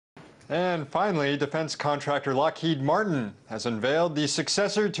And finally, defense contractor Lockheed Martin has unveiled the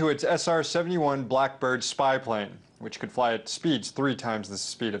successor to its SR-71 Blackbird spy plane, which could fly at speeds 3 times the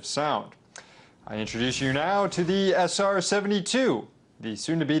speed of sound. I introduce you now to the SR-72, the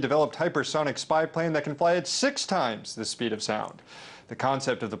soon-to-be developed hypersonic spy plane that can fly at 6 times the speed of sound. The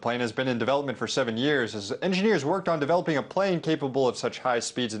concept of the plane has been in development for 7 years as engineers worked on developing a plane capable of such high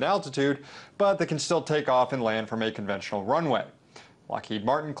speeds and altitude, but that can still take off and land from a conventional runway. Lockheed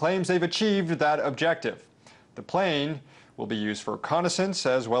Martin claims they've achieved that objective. The plane will be used for reconnaissance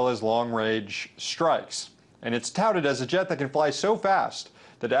as well as long-range strikes, and it's touted as a jet that can fly so fast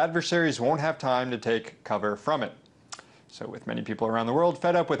that adversaries won't have time to take cover from it. So with many people around the world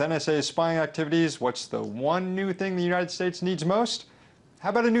fed up with NSA's spying activities, what's the one new thing the United States needs most? How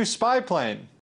about a new spy plane?